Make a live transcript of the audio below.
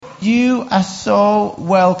You are so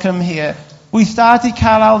welcome here. We started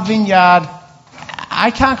Carlisle Vineyard,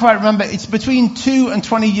 I can't quite remember, it's between 2 and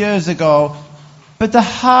 20 years ago. But the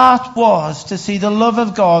heart was to see the love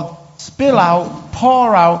of God spill out,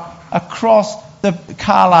 pour out across the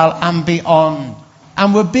Carlisle and beyond.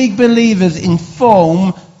 And we're big believers in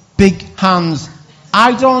foam, big hands.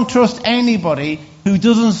 I don't trust anybody who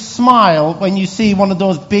doesn't smile when you see one of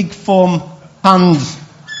those big foam hands.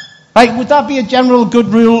 Like, would that be a general good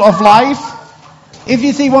rule of life? If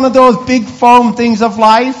you see one of those big foam things of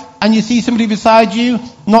life and you see somebody beside you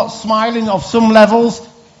not smiling of some levels,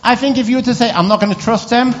 I think if you were to say, I'm not going to trust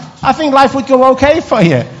them, I think life would go okay for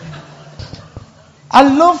you. I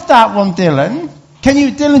love that one, Dylan.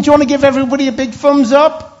 Dylan, do you want to give everybody a big thumbs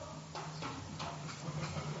up?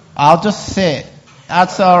 I'll just sit.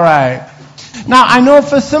 That's all right. Now, I know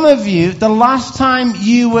for some of you, the last time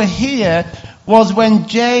you were here was when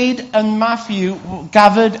Jade and Matthew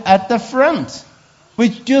gathered at the front,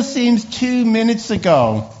 which just seems 2 minutes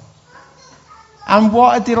ago. And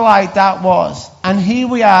what a delight that was. And here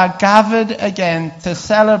we are gathered again to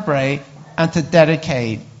celebrate and to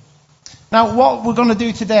dedicate. Now, what we're going to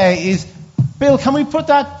do today is, Bill, can we put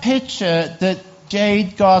that picture that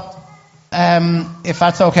Jade got, if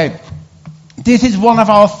that's okay? This is one of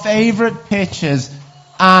our favourite pictures.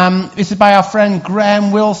 This is by our friend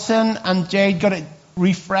Graham Wilson, and Jade got it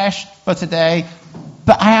refreshed for today.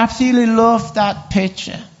 But I absolutely love that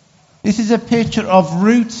picture. This is a picture of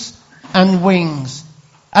roots and wings.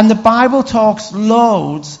 And the Bible talks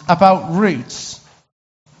loads about roots.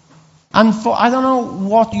 And I don't know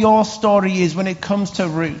what your story is when it comes to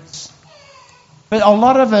roots. But a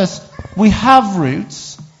lot of us, we have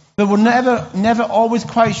roots, but we're never always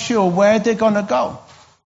quite sure where they're going to go.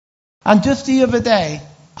 And just the other day,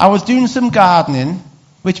 I was doing some gardening,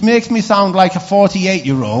 which makes me sound like a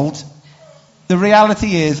 48-year-old. The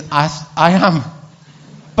reality is, I am.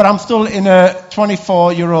 But I'm still in a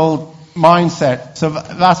 24-year-old mindset, so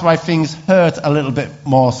that's why things hurt a little bit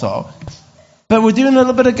more so. But we're doing a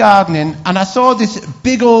little bit of gardening, and I saw this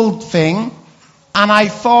big old thing, and I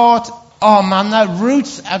thought, oh man, the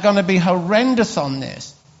roots are going to be horrendous on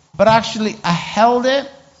this. But actually, I held it,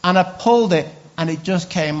 and I pulled it, and it just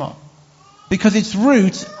came up. Because its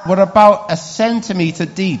roots were about 1 centimetre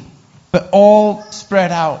deep, but all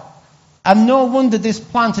spread out. And no wonder this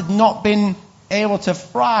plant had not been able to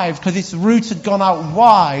thrive, because its roots had gone out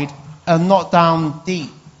wide and not down deep.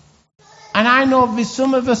 And I know there's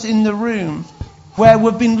some of us in the room where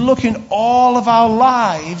we've been looking all of our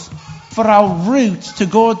lives for our roots to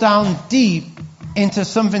go down deep into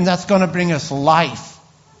something that's going to bring us life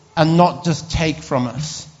and not just take from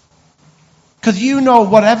us. Because you know,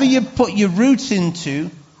 whatever you put your roots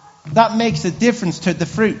into, that makes a difference to the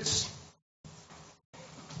fruits.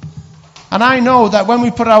 And I know that when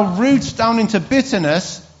we put our roots down into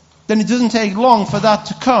bitterness, then it doesn't take long for that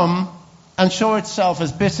to come and show itself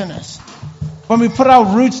as bitterness. When we put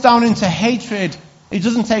our roots down into hatred, it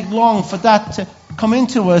doesn't take long for that to come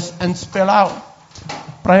into us and spill out.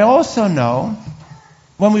 But I also know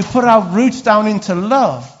when we put our roots down into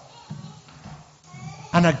love,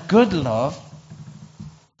 and a good love,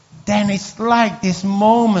 then it's like this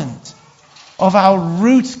moment of our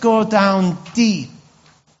roots go down deep,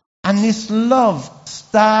 and this love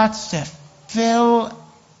starts to fill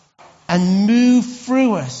and move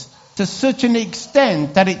through us to such an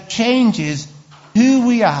extent that it changes who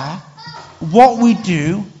we are, what we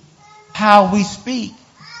do, how we speak.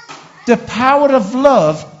 The power of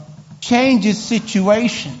love changes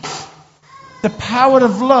situations. The power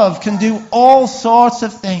of love can do all sorts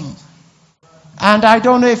of things. And I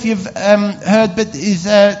don't know if you've heard, but do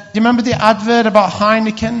you remember the advert about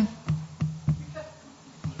Heineken?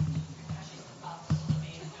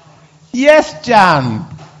 Yes, Jan.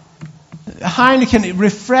 Heineken, it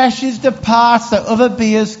refreshes the parts that other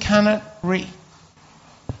beers cannot reach.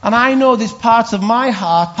 And I know there's parts of my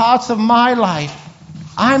heart, parts of my life,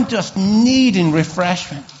 I'm just needing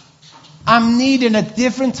refreshment. I'm needing a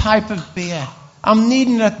different type of beer. I'm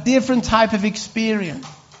needing a different type of experience.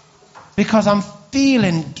 Because I'm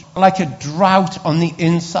feeling like a drought on the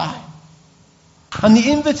inside. And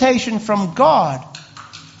the invitation from God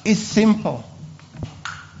is simple.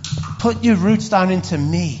 Put your roots down into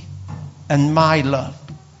me and my love.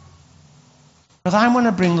 Because I'm going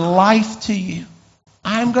to bring life to you.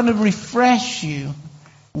 I'm going to refresh you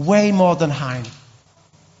way more than Heineken.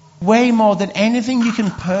 Way more than anything you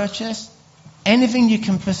can purchase, anything you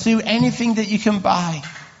can pursue, anything that you can buy.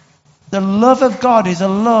 The love of God is a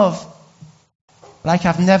love like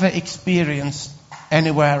I've never experienced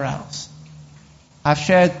anywhere else. I've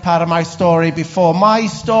shared part of my story before. My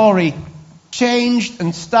story changed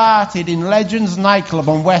and started in Legends nightclub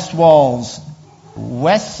on West Walls.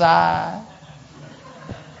 West Side.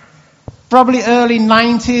 Probably early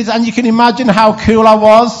 90s, and you can imagine how cool I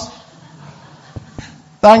was.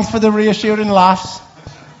 Thanks for the reassuring laughs.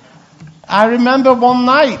 I remember one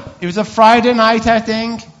night, it was a Friday night I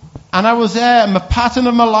think, and I was there, and the pattern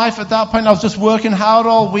of my life at that point, I was just working hard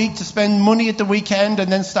all week to spend money at the weekend and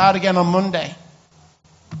then start again on Monday.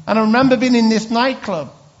 And I remember being in this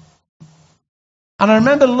nightclub. And I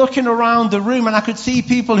remember looking around the room, and I could see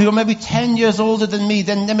people who were maybe 10 years older than me,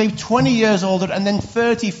 then maybe 20 years older, and then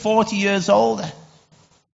 30, 40 years older.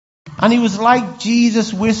 And it was like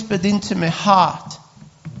Jesus whispered into my heart.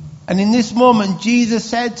 And in this moment, Jesus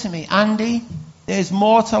said to me, Andy, there's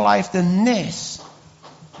more to life than this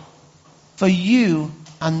for you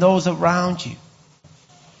and those around you.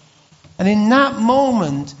 And in that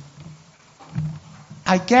moment,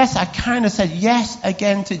 I guess I kind of said yes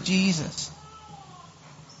again to Jesus.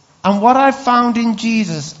 And what I found in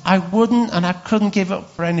Jesus, I wouldn't and I couldn't give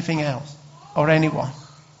up for anything else or anyone.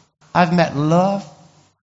 I've met love.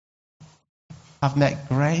 I've met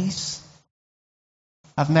grace.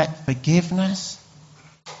 I've met forgiveness.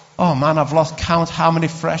 Oh man, I've lost count how many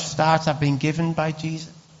fresh starts I've been given by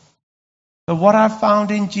Jesus. But what I've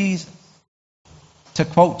found in Jesus, to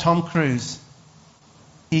quote Tom Cruise,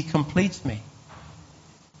 he completes me.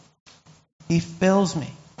 He fills me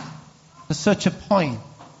to such a point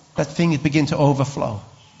that things begin to overflow.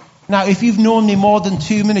 Now, if you've known me more than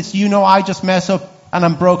 2 minutes, you know I just mess up and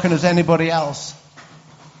I'm broken as anybody else.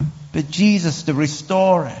 But Jesus, the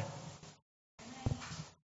restorer,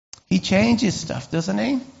 he changes stuff, doesn't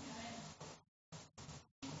he?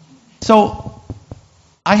 So,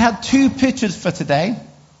 I had 2 pictures for today,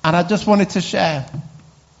 and I just wanted to share.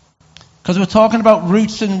 Because we're talking about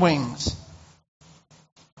roots and wings.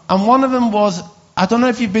 And one of them was, I don't know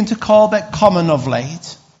if you've been to Colbeck Common of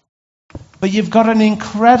late, but you've got an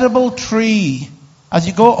incredible tree. As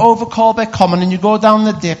you go over Colbeck Common and you go down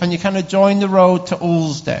the dip and you kind of join the road to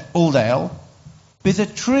Uldale, there's a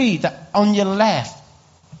tree that on your left,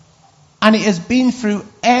 and it has been through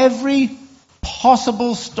every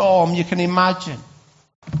possible storm you can imagine.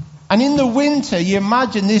 And in the winter, you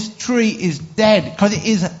imagine this tree is dead because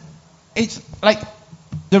it's like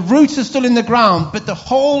the roots are still in the ground, but the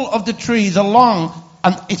whole of the tree is along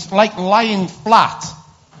and it's like lying flat.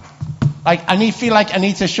 Like, feel like I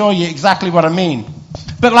need to show you exactly what I mean.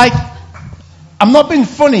 But like, I'm not being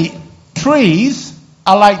funny. Trees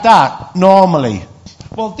are like that normally.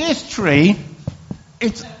 Well, this tree,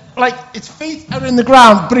 it's like its feet are in the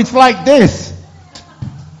ground, but it's like this.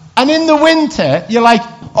 And in the winter, you're like,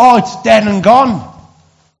 oh, it's dead and gone.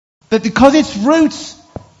 But because its roots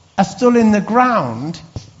are still in the ground,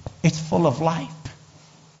 it's full of life.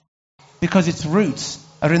 Because its roots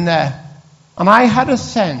are in there. And I had a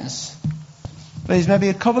sense, there's maybe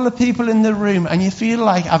a couple of people in the room, and you feel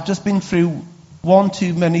like I've just been through one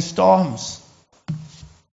too many storms.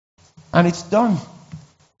 And it's done.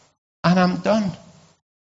 And I'm done.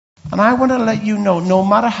 And I want to let you know, no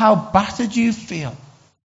matter how battered you feel,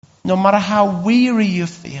 no matter how weary you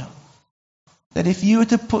feel, that if you were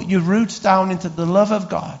to put your roots down into the love of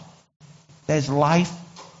God, there's life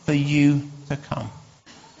for you to come.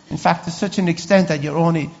 In fact, to such an extent that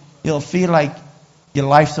you'll feel like your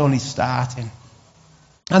life's only starting.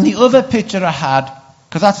 And the other picture I had,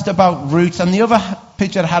 because that's about roots, and the other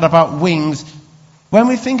picture I had about wings. When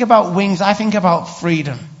we think about wings, I think about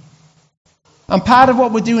freedom. And part of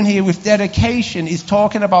what we're doing here with dedication is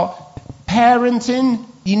talking about parenting.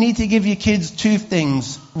 You need to give your kids 2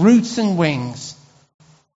 things, roots and wings.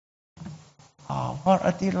 Oh, what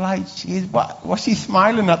a delight she is. What's she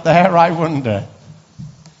smiling at there, I wonder?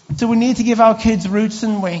 So we need to give our kids roots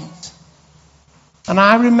and wings. And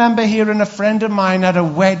I remember hearing a friend of mine at a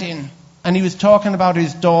wedding, and he was talking about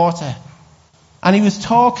his daughter. And he was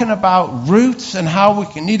talking about roots and how we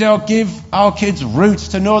can need to give our kids roots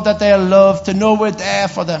to know that they are loved, to know we're there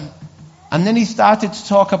for them. And then he started to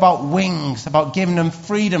talk about wings, about giving them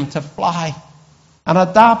freedom to fly. And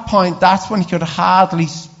at that point, that's when he could hardly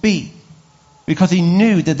speak, because he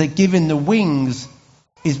knew that the giving the wings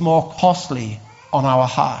is more costly on our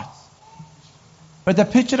hearts. But the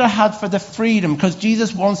picture I had for the freedom, because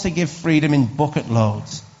Jesus wants to give freedom in bucket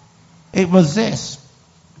loads, it was this.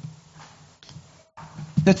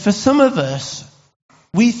 That for some of us,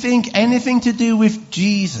 we think anything to do with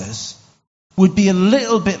Jesus would be a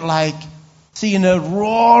little bit like seeing a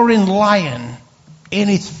roaring lion in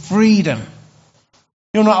its freedom.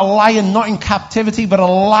 You know, a lion not in captivity, but a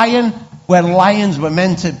lion where lions were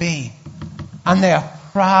meant to be. And they're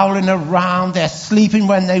prowling around, they're sleeping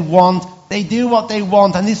when they want, They do what they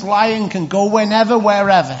want, and this lion can go whenever,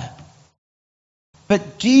 wherever.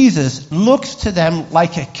 But Jesus looks to them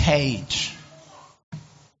like a cage.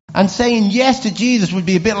 And saying yes to Jesus would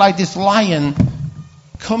be a bit like this lion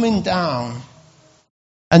coming down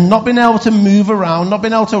and not being able to move around, not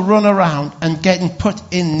being able to run around, and getting put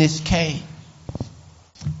in this cage.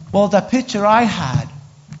 Well, the picture I had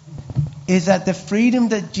is that the freedom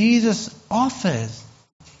that Jesus offers,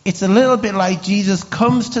 it's a little bit like Jesus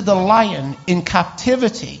comes to the lion in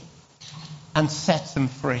captivity and sets him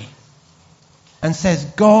free. And says,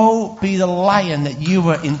 go be the lion that you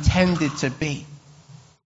were intended to be.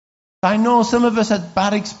 I know some of us had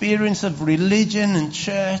bad experience of religion and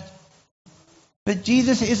church. But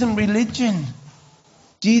Jesus isn't religion.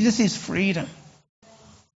 Jesus is freedom.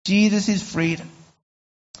 Jesus is freedom.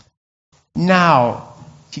 Now,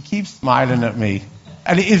 she keeps smiling at me.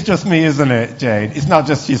 And it is just me, isn't it, Jade? It's not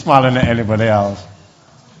just you smiling at anybody else.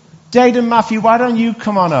 Jade and Matthew, why don't you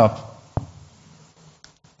come on up?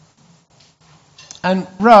 And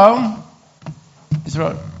Ro,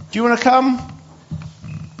 do you want to come?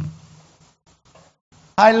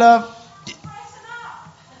 Hi, love.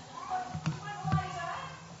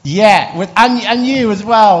 Yeah, and you as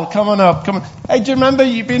well. Come on up. Come on. Hey, do you remember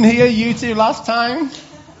you've been here, you two, last time? Do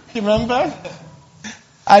you remember?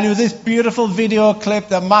 And it was this beautiful video clip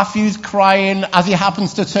that Matthew's crying as he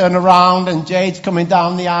happens to turn around, and Jade's coming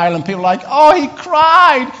down the aisle, and people are like, oh, he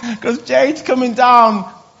cried because Jade's coming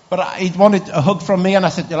down. But he wanted a hug from me, and I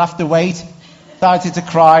said, you'll have to wait. Started to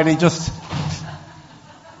cry, and he just...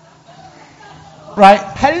 Right,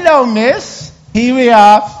 hello, miss. Here we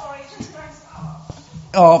are.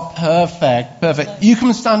 Oh, perfect. You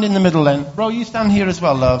come stand in the middle then. Bro, you stand here as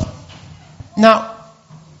well, love. Now,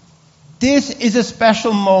 this is a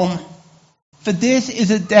special moment. For this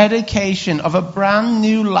is a dedication of a brand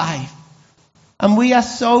new life. And we are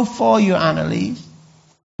so for you, Annalise.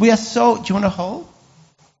 We are so... Do you want to hold?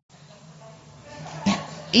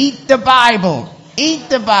 Eat the Bible. Eat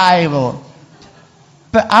the Bible.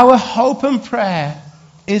 But our hope and prayer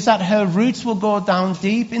is that her roots will go down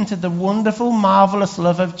deep into the wonderful, marvelous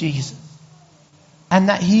love of Jesus. And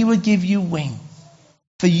that he would give you wings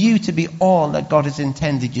for you to be all that God has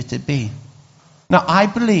intended you to be. Now, I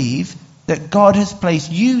believe that God has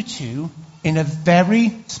placed you two in a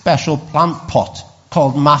very special plant pot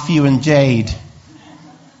called Matthew and Jade.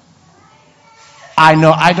 I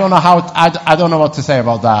know, I don't know what to say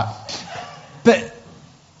about that. But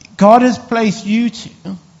God has placed you two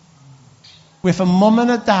with a mum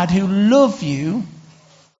and a dad who love you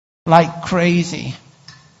like crazy.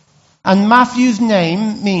 And Matthew's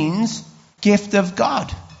name means gift of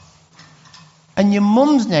God. And your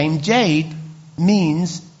mum's name, Jade,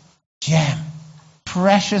 means gem,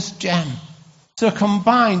 precious gem. So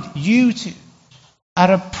combined, you two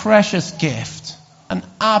are a precious gift, an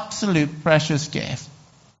absolute precious gift.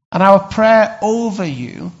 And our prayer over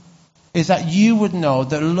you is that you would know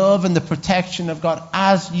the love and the protection of God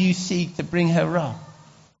as you seek to bring her up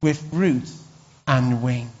with roots and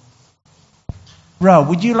wings. Ro,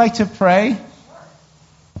 would you like to pray?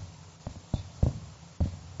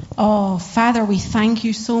 Oh, Father, we thank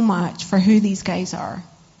you so much for who these guys are.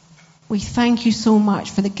 We thank you so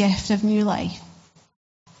much for the gift of new life.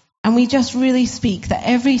 And we just really speak that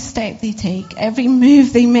every step they take, every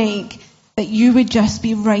move they make, that you would just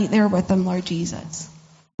be right there with them, Lord Jesus.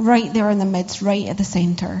 Right there in the midst, right at the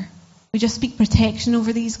centre. We just speak protection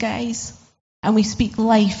over these guys. And we speak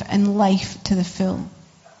life and life to the full.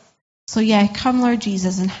 So yeah, come Lord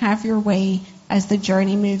Jesus and have your way as the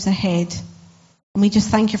journey moves ahead. And we just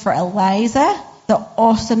thank you for Eliza, the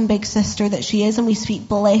awesome big sister that she is. And we speak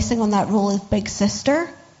blessing on that role as big sister.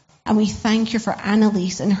 And we thank you for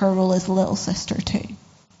Annalise and her role as little sister too.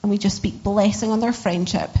 And we just speak blessing on their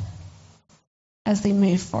friendship as they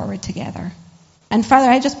move forward together. And Father,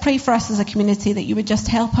 I just pray for us as a community that you would just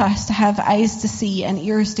help us to have eyes to see and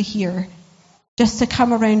ears to hear, just to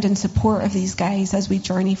come around in support of these guys as we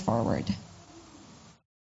journey forward.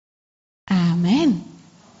 Amen.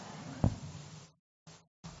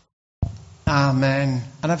 Amen.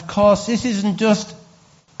 And of course, this isn't just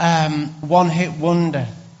one-hit wonder.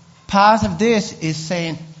 Part of this is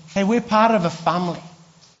saying, hey, we're part of a family.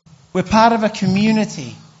 We're part of a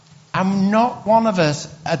community. And not one of us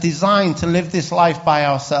are designed to live this life by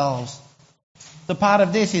ourselves. The part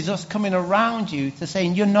of this is us coming around you to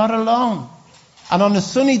saying, you're not alone. And on a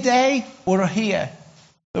sunny day, we're here.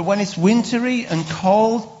 But when it's wintry and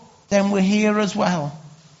cold, then we're here as well.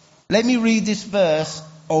 Let me read this verse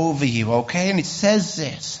over you, okay? And it says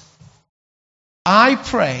this. I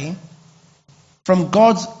pray from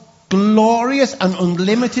God's glorious and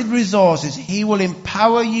unlimited resources. He will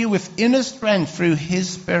empower you with inner strength through His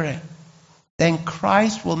Spirit. Then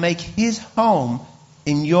Christ will make His home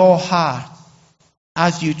in your heart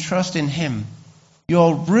as you trust in Him.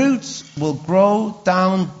 Your roots will grow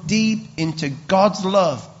down deep into God's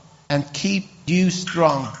love and keep you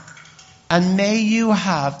strong. And may you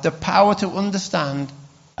have the power to understand,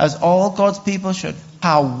 as all God's people should,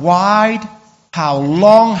 how wide, how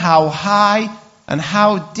long, how high, and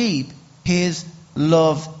how deep His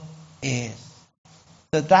love is.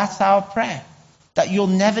 So that's our prayer. That you'll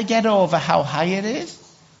never get over how high it is.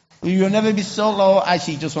 You'll never be so low as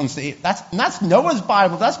He just wants to eat. That's Noah's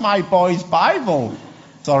Bible. That's my boy's Bible.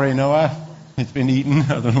 Sorry, Noah. It's been eaten.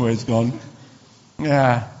 I don't know where it's gone.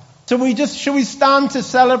 Yeah. So should we stand to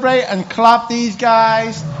celebrate and clap these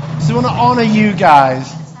guys? So we want to honor you guys.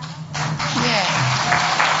 Yeah.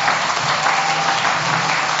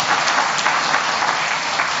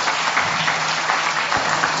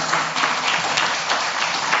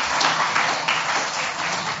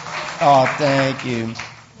 Oh, thank you.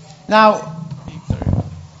 Now,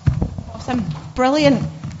 awesome, brilliant.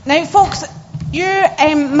 Now, folks, you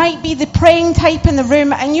might be the praying type in the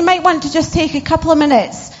room, and you might want to just take a couple of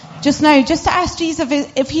minutes just now, just to ask Jesus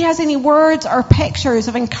if He has any words or pictures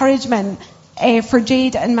of encouragement for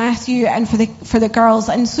Jade and Matthew and for the girls.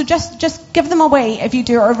 And so just give them away if you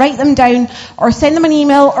do, or write them down, or send them an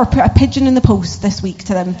email, or put a pigeon in the post this week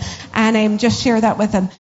to them, and just share that with them.